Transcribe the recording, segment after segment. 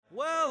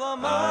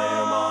am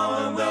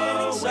on the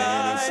winning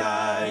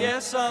side.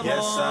 Yes, I'm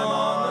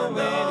on the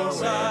winning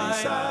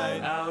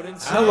side.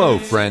 Hello,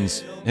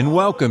 friends, and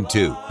welcome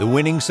to the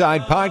Winning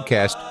Side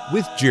Podcast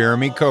with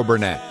Jeremy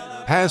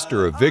Coburnett,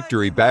 pastor of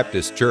Victory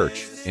Baptist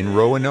Church in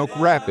Roanoke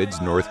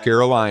Rapids, North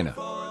Carolina.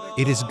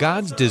 It is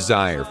God's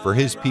desire for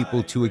His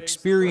people to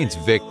experience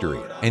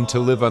victory and to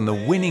live on the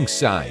winning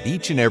side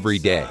each and every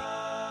day.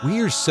 We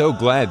are so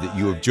glad that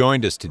you have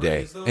joined us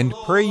today and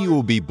pray you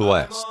will be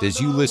blessed as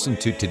you listen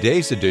to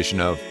today's edition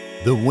of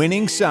The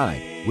Winning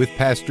Side with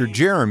Pastor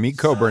Jeremy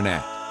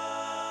Coburnett.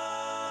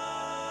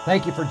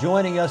 Thank you for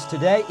joining us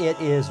today. It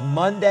is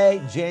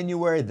Monday,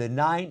 January the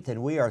 9th,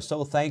 and we are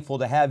so thankful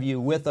to have you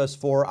with us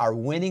for our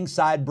Winning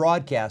Side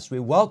broadcast. We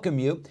welcome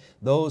you,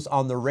 those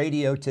on the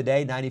radio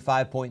today,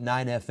 95.9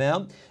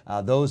 FM,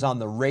 those on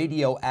the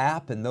radio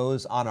app, and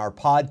those on our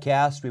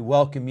podcast. We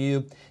welcome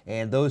you,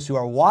 and those who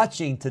are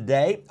watching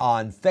today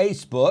on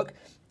Facebook,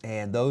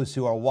 and those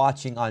who are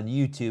watching on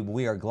YouTube.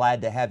 We are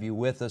glad to have you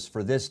with us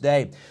for this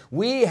day.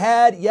 We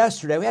had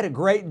a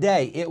great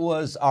day. It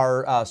was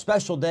our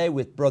special day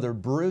with Brother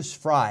Bruce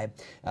Fry.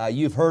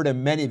 You've heard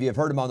him, many of you have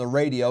heard him on the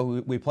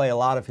radio. We play a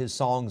lot of his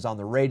songs on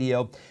the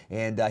radio,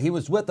 and he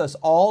was with us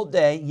all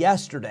day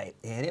yesterday,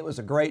 and it was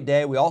a great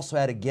day. We also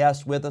had a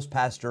guest with us.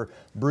 Pastor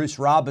Bruce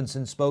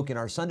Robinson spoke in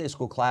our Sunday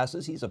school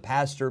classes. He's a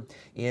pastor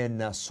in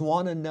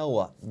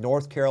Swannanoa,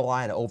 North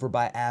Carolina, over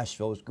by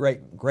Asheville. It was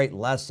a great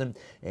lesson,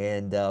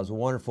 and it was a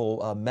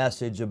wonderful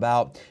message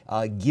about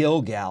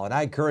Gilgal. And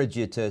I encourage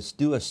you to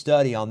do a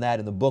study on that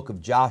in the book of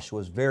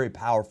Joshua. It's very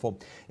powerful.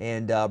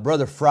 And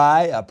Brother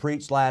Fry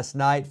preached last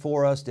night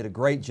for us, did a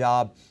great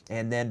job.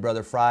 And then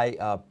Brother Fry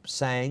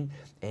sang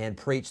and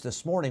preached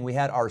this morning. We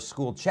had our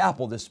school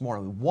chapel this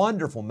morning.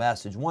 Wonderful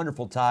message,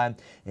 wonderful time.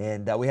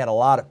 And we had a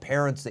lot of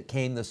parents that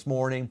came this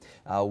morning.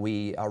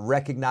 We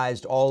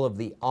recognized all of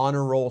the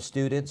honor roll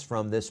students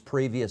from this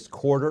previous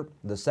quarter,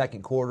 the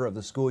second quarter of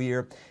the school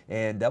year.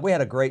 And we had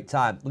a great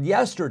time.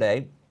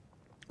 Yesterday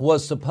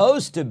was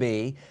supposed to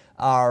be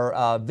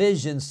our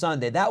Vision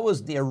Sunday. That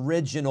was the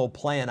original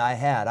plan I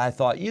had. I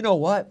thought, you know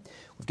what?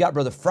 We've got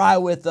Brother Fry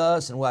with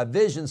us, and we'll have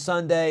Vision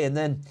Sunday. And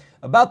then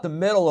about the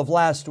middle of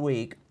last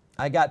week,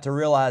 I got to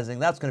realizing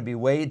that's going to be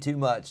way too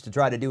much to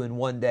try to do in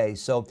one day.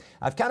 So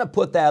I've kind of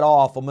put that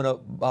off. I'm going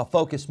to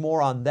focus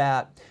more on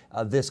that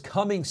this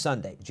coming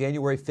Sunday,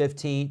 January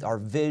 15th, our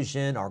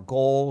vision, our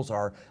goals,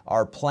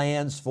 our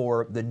plans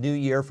for the new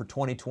year for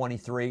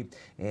 2023,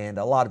 and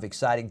a lot of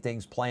exciting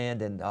things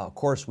planned. And of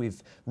course,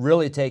 we've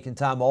really taken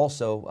time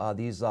also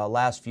these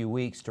last few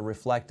weeks to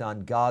reflect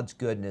on God's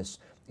goodness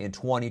in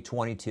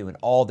 2022 and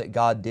all that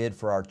God did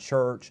for our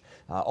church,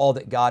 all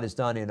that God has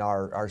done in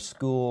our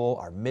school,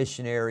 our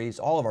missionaries,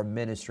 all of our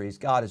ministries.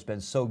 God has been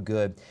so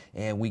good,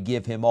 and we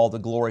give Him all the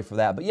glory for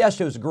that. But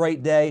yesterday was a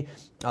great day.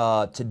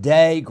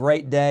 Today,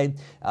 great day.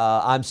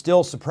 I'm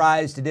still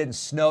surprised it didn't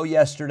snow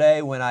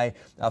yesterday when I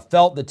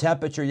felt the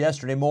temperature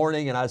yesterday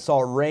morning and I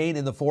saw rain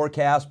in the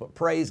forecast, but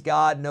praise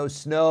God, no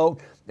snow,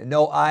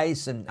 no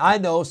ice. And I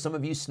know some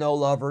of you snow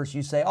lovers,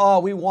 you say,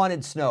 oh, we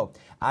wanted snow.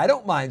 I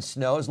don't mind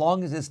snow as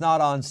long as it's not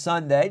on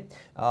Sunday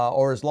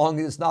or as long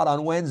as it's not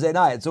on Wednesday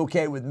night. It's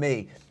okay with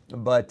me.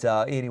 But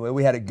anyway,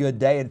 we had a good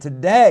day, and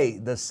today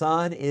the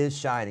sun is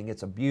shining.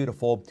 It's a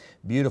beautiful,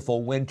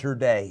 beautiful winter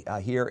day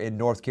here in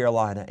North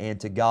Carolina, and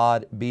to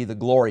God be the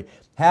glory.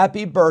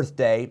 Happy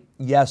birthday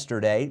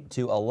yesterday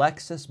to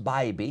Alexis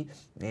Bybee,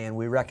 and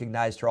we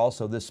recognized her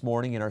also this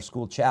morning in our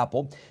school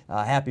chapel.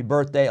 Happy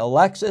birthday,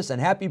 Alexis, and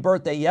happy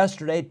birthday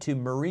yesterday to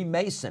Marie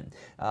Mason.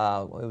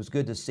 It was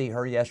good to see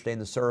her yesterday in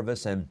the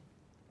service, and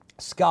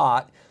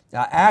Scott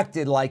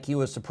acted like he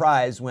was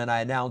surprised when I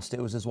announced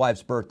it was his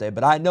wife's birthday,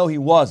 but I know he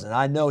wasn't.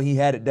 I know he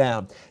had it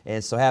down,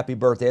 and so happy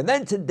birthday. And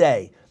then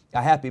today,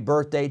 a happy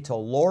birthday to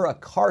Laura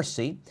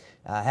Carsey,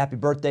 happy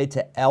birthday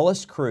to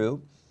Ellis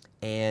Crew,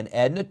 and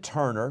Edna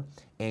Turner,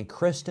 and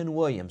Kristen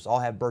Williams all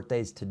have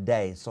birthdays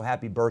today. So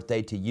happy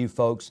birthday to you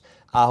folks.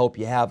 I hope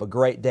you have a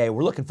great day.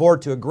 We're looking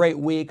forward to a great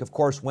week. Of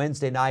course,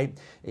 Wednesday night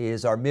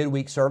is our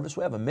midweek service.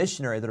 We have a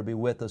missionary that'll be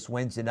with us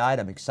Wednesday night.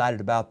 I'm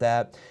excited about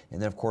that.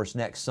 And then, of course,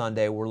 next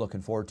Sunday, we're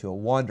looking forward to a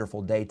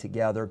wonderful day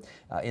together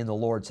in the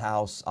Lord's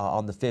house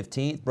on the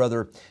 15th.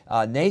 Brother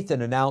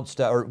Nathan announced,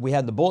 or we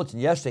had in the bulletin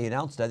yesterday, he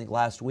announced it, I think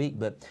last week,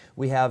 but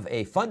we have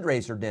a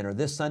fundraiser dinner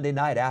this Sunday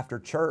night after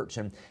church.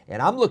 And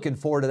I'm looking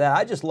forward to that.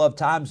 I just love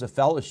times of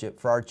fellowship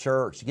for our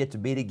church to get to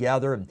be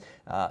together, and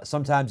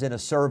sometimes in a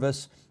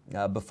service,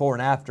 before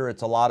and after,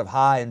 it's a lot of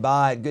hi and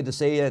bye and good to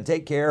see you and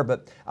take care,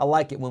 but I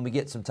like it when we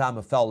get some time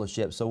of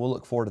fellowship, so we'll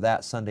look forward to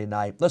that Sunday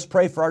night. Let's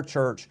pray for our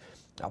church.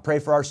 Pray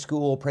for our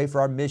school, pray for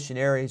our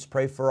missionaries,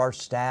 pray for our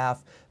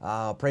staff,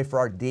 pray for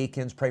our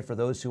deacons, pray for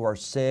those who are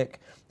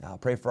sick,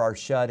 pray for our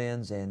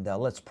shut-ins, and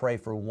let's pray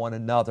for one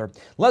another.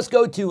 Let's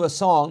go to a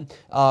song.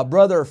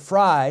 Brother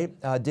Fry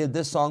did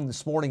this song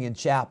this morning in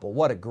chapel.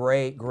 What a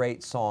great,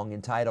 great song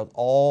entitled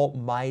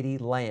Almighty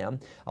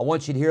Lamb. I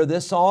want you to hear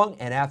this song,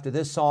 and after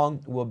this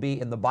song, we'll be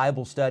in the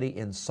Bible study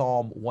in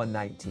Psalm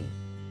 119.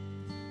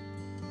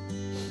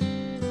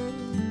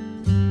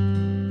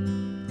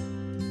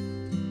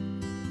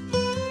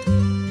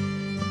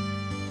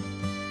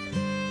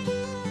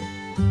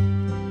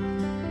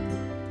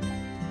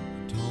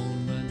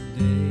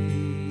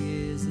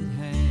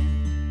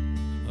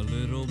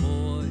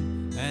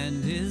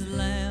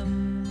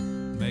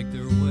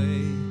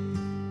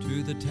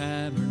 the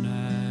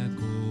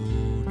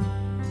tabernacle door.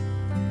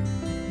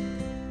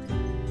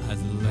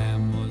 As the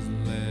Lamb was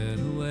led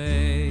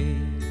away,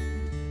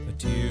 a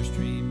tear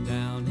streamed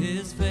down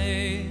his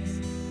face.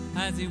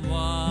 As he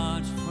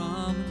watched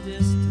from a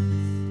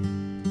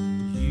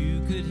distance,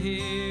 you could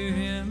hear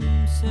him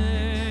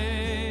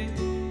say,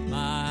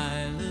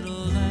 "My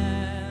little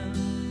lamb,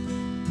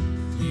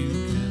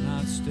 you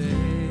cannot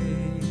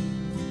stay.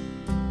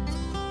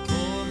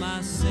 For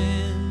my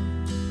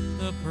sin,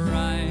 the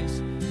price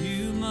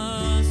you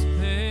must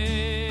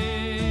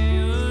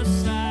pay, a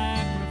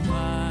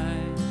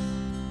sacrifice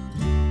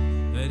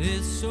that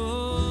is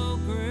so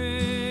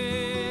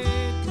great.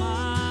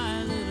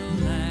 My little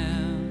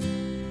lamb,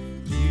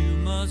 you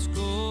must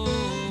go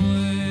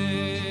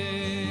away."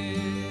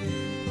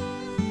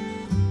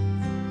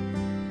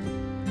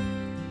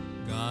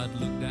 God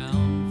looked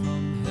down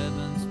from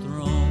heaven's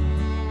throne.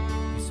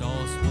 He saw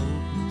us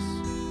hopeless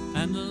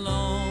and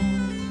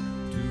alone.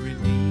 To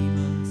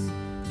redeem us,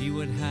 he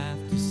would have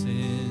to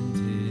send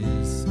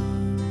his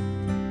son.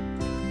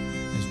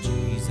 As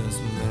Jesus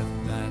left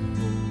that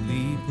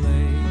holy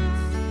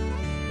place,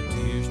 a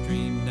tear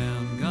streamed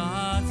down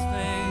God's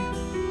face.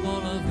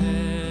 All of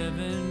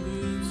heaven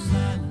grew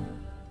silent.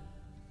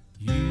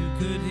 You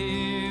could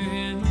hear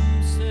him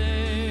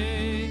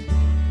say,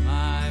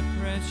 "My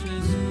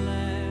precious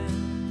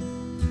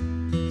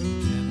lamb, you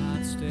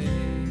cannot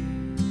stay."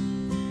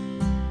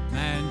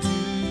 And to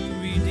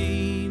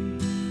redeem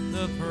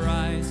the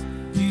price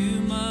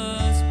you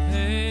must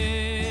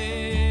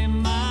pay,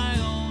 my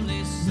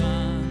only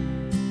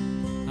son,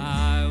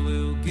 I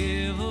will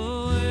give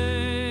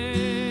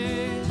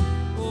away.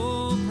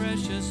 Oh,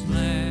 precious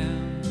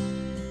lamb,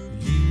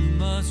 you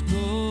must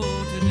go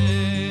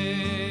today.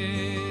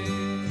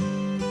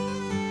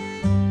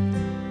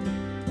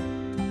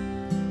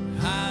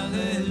 Hallelujah,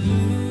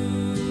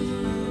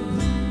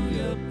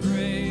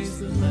 praise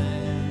the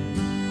Lamb.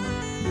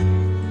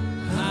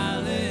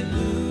 Hallelujah,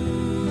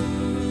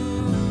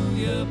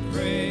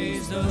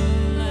 praise the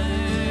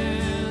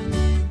Lamb.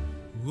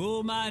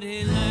 Oh,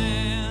 mighty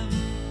Lamb,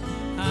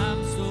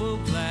 I'm so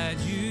glad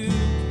you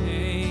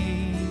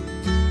came.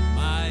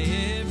 My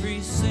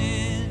every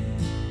sin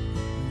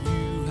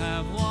you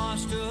have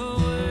washed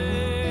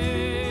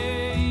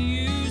away.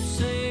 You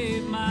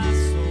saved my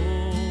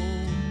soul.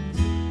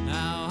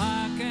 Now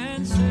I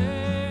can say,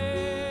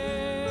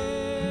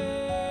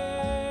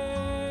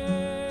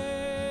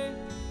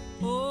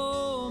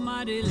 "Oh,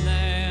 mighty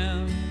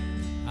Lamb,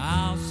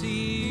 I'll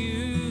see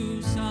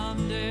you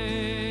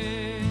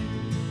someday.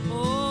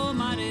 Oh,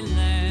 mighty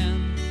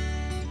Lamb,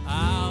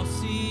 I'll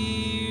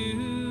see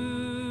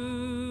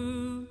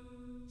you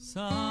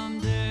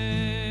someday."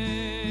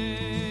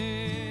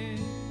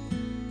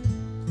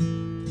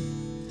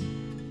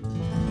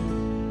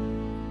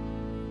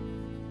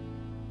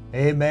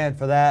 Amen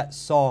for that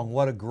song.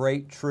 What a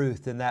great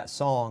truth in that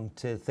song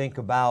to think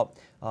about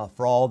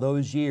for all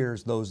those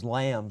years, those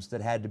lambs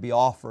that had to be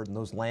offered and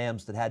those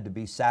lambs that had to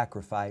be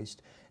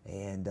sacrificed.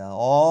 And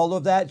all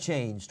of that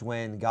changed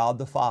when God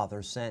the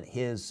Father sent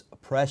His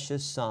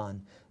precious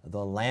Son,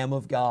 the Lamb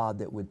of God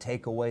that would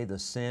take away the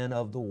sin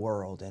of the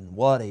world. And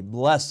what a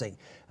blessing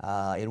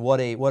and what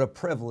a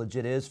privilege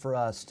it is for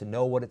us to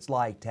know what it's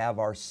like to have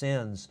our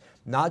sins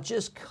not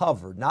just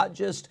covered, not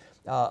just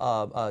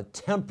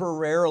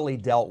temporarily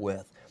dealt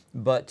with,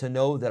 but to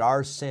know that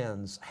our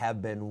sins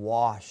have been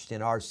washed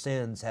and our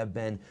sins have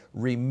been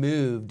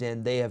removed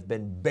and they have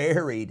been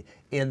buried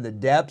in the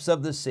depths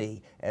of the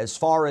sea. As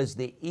far as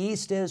the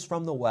east is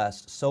from the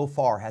west, so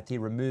far hath He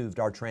removed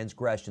our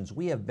transgressions.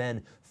 We have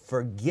been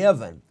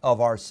forgiven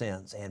of our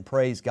sins, and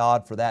praise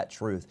God for that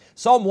truth.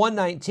 Psalm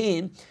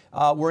 119,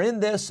 we're in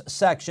this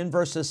section,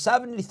 verses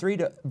 73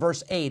 to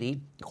verse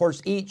 80. Of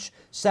course, each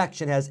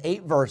section has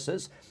 8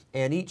 verses,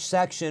 and each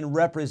section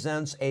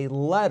represents a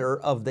letter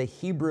of the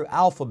Hebrew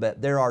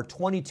alphabet. There are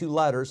 22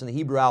 letters in the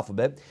Hebrew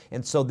alphabet,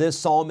 and so this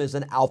psalm is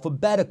an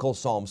alphabetical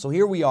psalm. So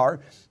here we are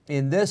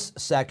in this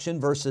section,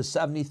 verses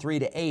 73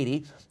 to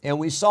 80, and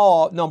we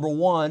saw, number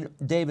 1,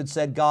 David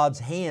said, "God's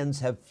hands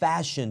have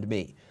fashioned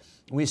me."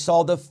 We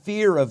saw the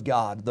fear of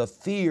God, the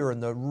fear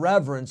and the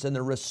reverence and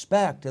the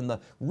respect and the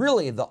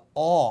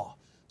awe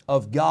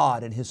of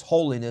God and His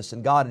holiness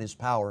and God and His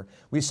power.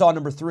 We saw,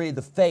 number 3,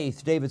 the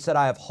faith. David said,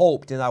 "I have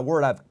hoped in Thy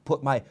word. I've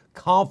put my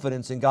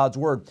confidence in God's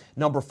word."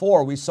 Number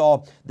 4, we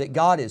saw that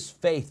God is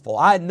faithful.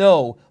 "I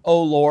know,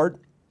 O Lord,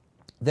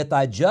 that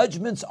Thy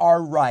judgments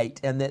are right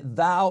and that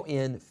Thou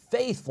in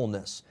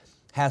faithfulness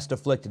hast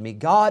afflicted me."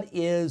 God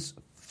is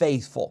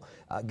faithful.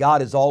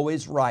 God is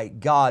always right.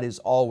 God is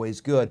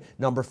always good.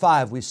 Number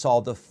 5, we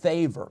saw the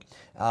favor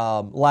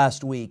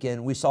last week,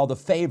 and we saw the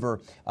favor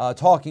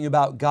talking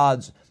about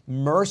God's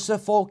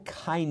merciful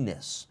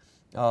kindness.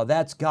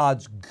 That's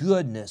God's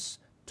goodness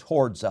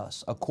towards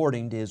us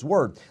according to His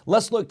word.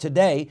 Let's look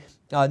today,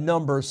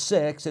 number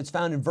 6. It's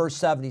found in verse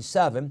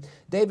 77.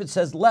 David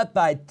says, "Let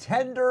Thy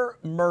tender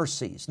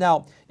mercies."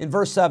 Now, in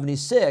verse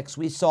 76,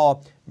 we saw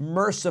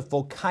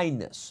merciful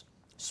kindness,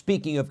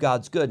 speaking of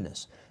God's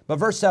goodness. But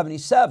verse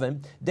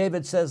 77,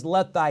 David says,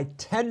 "Let Thy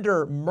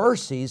tender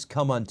mercies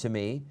come unto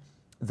me,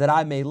 that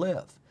I may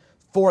live.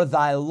 For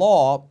thy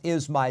law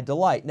is my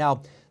delight.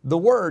 Now, the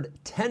word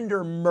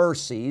tender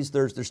mercies,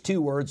 there's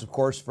two words, of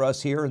course, for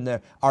us here in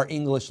our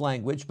English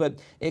language, but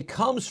it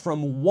comes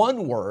from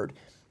one word,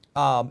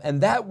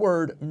 and that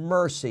word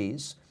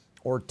mercies,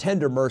 or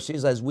tender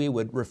mercies as we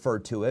would refer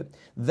to it,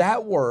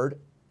 that word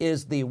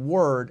is the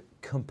word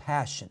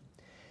compassion.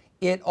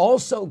 It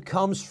also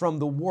comes from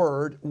the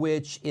word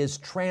which is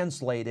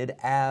translated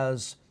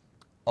as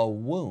a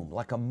womb,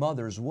 like a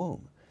mother's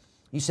womb.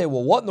 You say,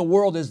 well, what in the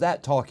world is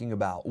that talking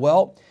about?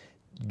 Well,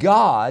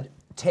 God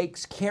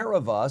takes care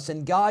of us,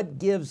 and God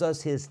gives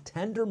us His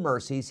tender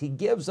mercies. He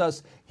gives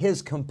us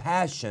His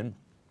compassion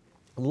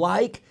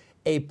like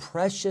a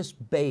precious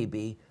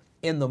baby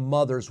in the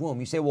mother's womb.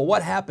 You say, well,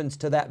 what happens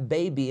to that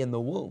baby in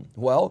the womb?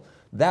 Well,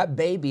 that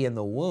baby in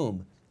the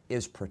womb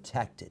is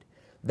protected.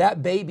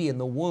 That baby in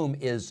the womb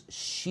is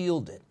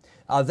shielded.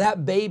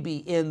 That baby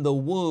in the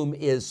womb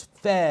is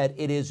fed,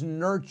 it is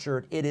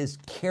nurtured, it is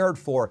cared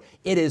for,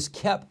 it is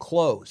kept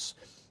close.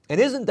 And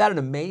isn't that an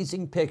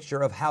amazing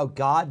picture of how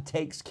God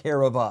takes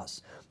care of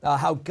us,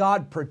 how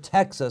God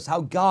protects us,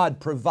 how God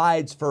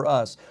provides for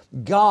us?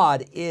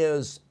 God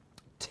is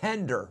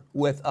tender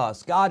with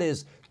us. God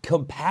is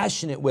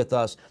compassionate with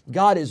us.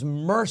 God is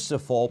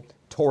merciful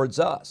towards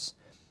us.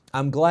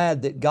 I'm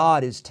glad that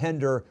God is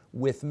tender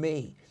with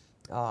me.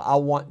 I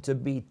want to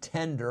be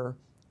tender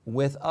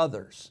with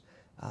others.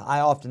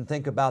 I often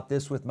think about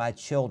this with my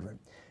children.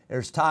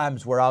 There's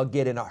times where I'll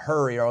get in a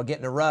hurry or I'll get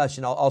in a rush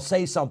and I'll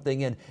say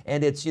something and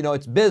it's,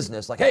 it's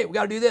business. Like, hey, we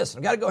got to do this.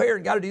 We got to go here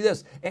and got to do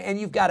this. And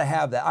you've got to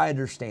have that. I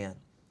understand.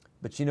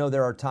 But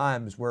there are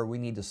times where we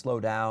need to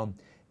slow down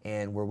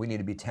and where we need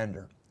to be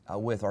tender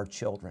with our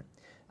children.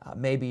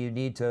 Maybe you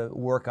need to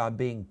work on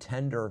being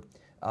tender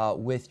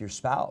with your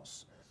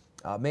spouse.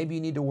 Maybe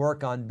you need to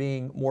work on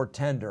being more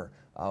tender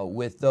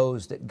with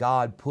those that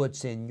God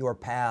puts in your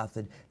path.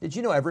 And did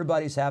you know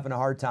everybody's having a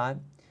hard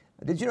time?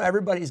 Did you know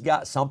everybody's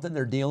got something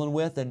they're dealing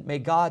with? And may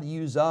God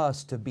use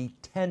us to be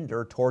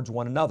tender towards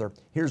one another.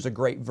 Here's a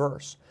great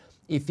verse.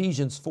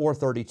 Ephesians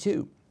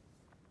 4:32.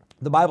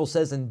 The Bible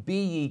says, and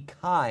be ye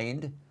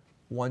kind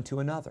one to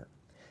another,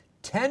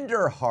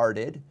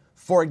 tender-hearted,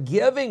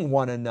 forgiving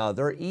one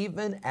another,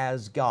 even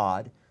as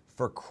God,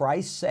 for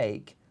Christ's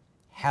sake,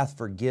 hath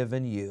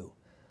forgiven you.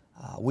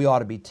 We ought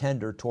to be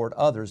tender toward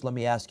others. Let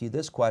me ask you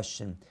this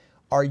question.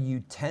 Are you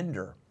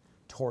tender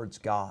towards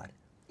God?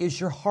 Is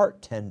your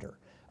heart tender?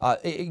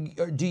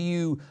 Do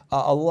you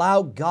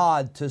allow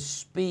God to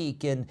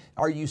speak, and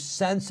are you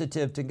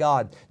sensitive to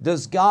God?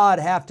 Does God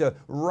have to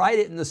write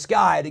it in the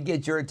sky to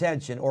get your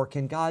attention, or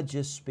can God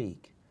just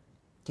speak?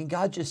 Can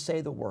God just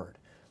say the word?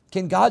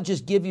 Can God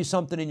just give you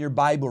something in your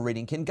Bible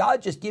reading? Can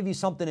God just give you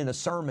something in a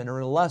sermon or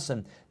in a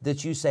lesson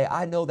that you say,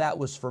 I know that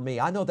was for me.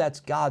 I know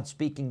that's God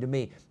speaking to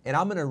me, and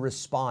I'm going to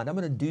respond. I'm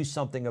going to do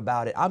something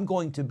about it. I'm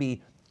going to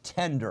be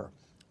tender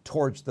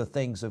towards the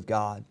things of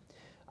God.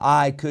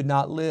 I could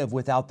not live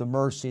without the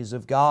mercies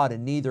of God,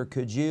 and neither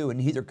could you, and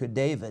neither could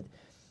David.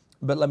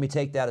 But let me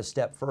take that a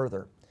step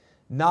further.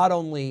 Not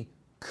only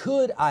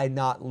could I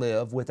not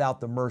live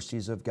without the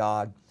mercies of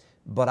God,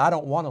 but I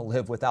don't want to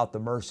live without the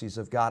mercies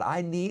of God.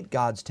 I need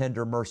God's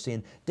tender mercy.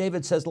 And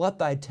David says, let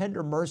thy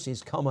tender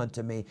mercies come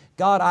unto me.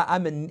 God,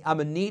 I'm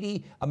a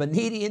needy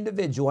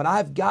individual, and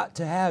I've got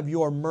to have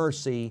your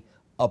mercy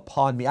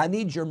upon me. I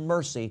need your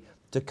mercy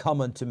to come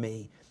unto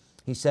me.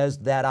 He says,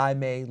 that I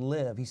may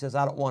live. He says,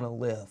 I don't want to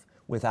live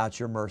without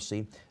your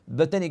mercy.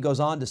 But then he goes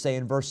on to say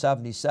in verse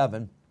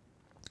 77,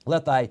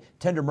 let thy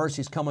tender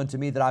mercies come unto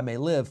me that I may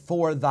live,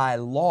 for thy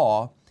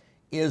law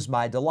is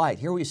my delight.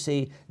 Here we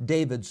see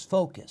David's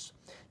focus.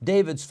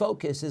 David's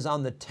focus is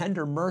on the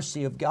tender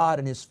mercy of God,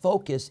 and his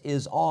focus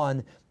is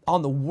on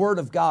the Word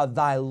of God.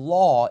 Thy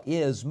law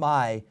is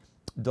my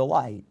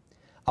delight.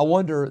 I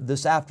wonder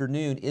this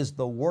afternoon, is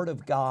the Word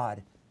of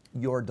God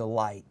your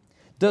delight?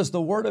 Does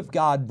the Word of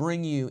God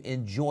bring you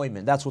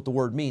enjoyment? That's what the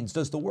word means.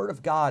 Does the Word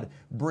of God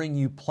bring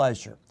you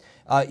pleasure?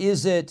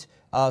 Is it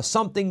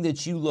something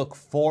that you look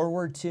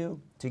forward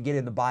to get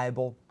in the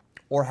Bible,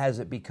 or has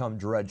it become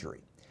drudgery?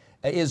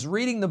 Is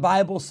reading the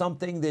Bible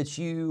something that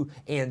you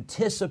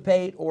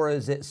anticipate, or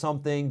is it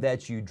something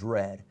that you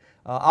dread?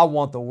 I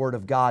want the Word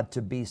of God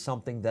to be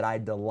something that I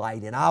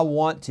delight in. I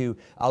want to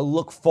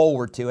look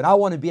forward to, and I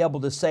want to be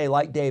able to say,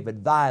 like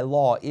David, thy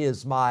law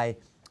is my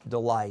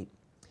delight.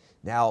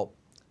 Now,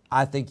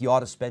 I think you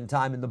ought to spend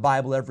time in the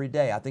Bible every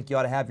day. I think you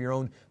ought to have your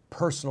own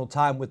personal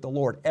time with the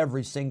Lord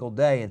every single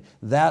day, and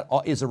that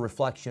is a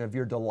reflection of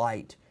your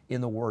delight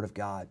in the Word of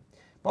God.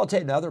 But I'll tell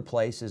you another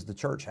place is the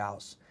church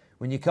house.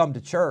 When you come to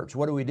church,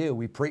 what do?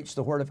 We preach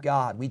the Word of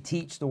God. We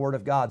teach the Word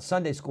of God.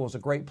 Sunday school is a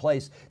great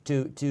place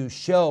to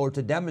show or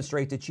to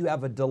demonstrate that you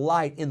have a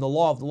delight in the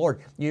law of the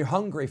Lord. You're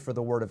hungry for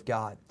the Word of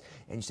God.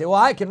 And you say,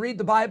 well, I can read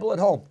the Bible at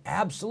home.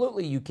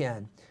 Absolutely you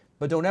can.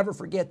 But don't ever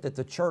forget that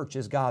the church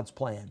is God's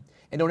plan.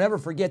 And don't ever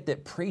forget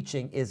that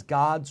preaching is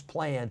God's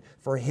plan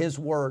for His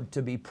Word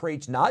to be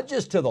preached, not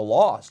just to the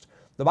lost.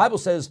 The Bible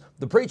says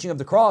the preaching of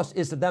the cross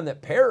is to them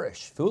that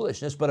perish,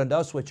 foolishness, but unto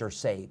us which are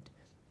saved.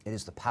 It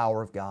is the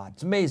power of God.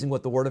 It's amazing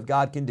what the Word of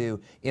God can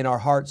do in our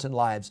hearts and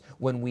lives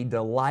when we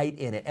delight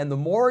in it. And the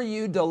more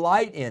you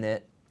delight in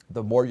it,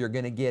 the more you're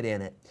going to get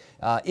in it.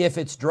 If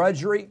it's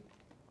drudgery,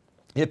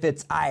 if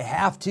it's I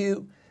have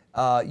to,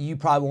 you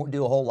probably won't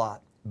do a whole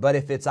lot. But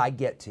if it's I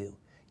get to,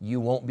 you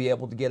won't be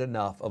able to get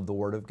enough of the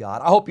Word of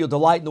God. I hope you'll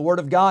delight in the Word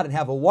of God and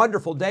have a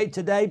wonderful day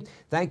today.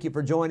 Thank you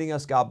for joining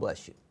us. God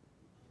bless you.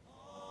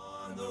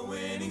 On the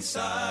winning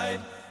side.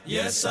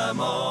 Yes,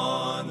 I'm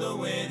on the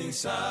winning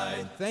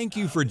side. Thank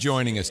you for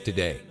joining us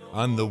today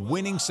on the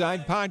Winning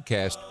Side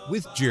Podcast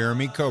with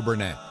Jeremy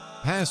Coburnett,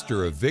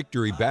 pastor of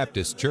Victory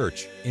Baptist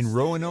Church in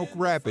Roanoke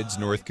Rapids,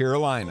 North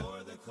Carolina.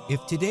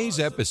 If today's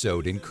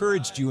episode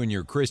encouraged you in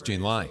your Christian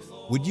life,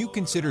 would you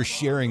consider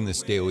sharing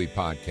this daily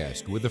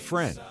podcast with a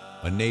friend,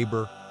 a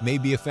neighbor,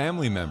 maybe a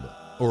family member,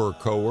 or a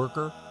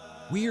coworker?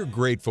 We are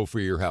grateful for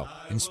your help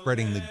in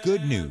spreading the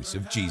good news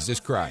of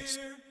Jesus Christ.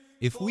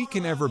 If we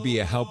can ever be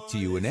a help to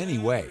you in any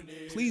way,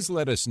 please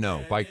let us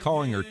know by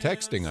calling or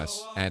texting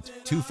us at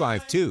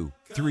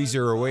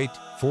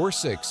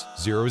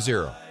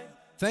 252-308-4600.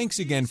 Thanks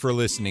again for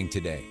listening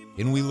today,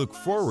 and we look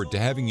forward to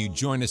having you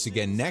join us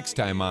again next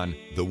time on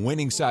the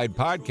Winning Side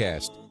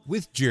Podcast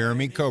with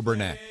Jeremy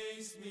Coburnett.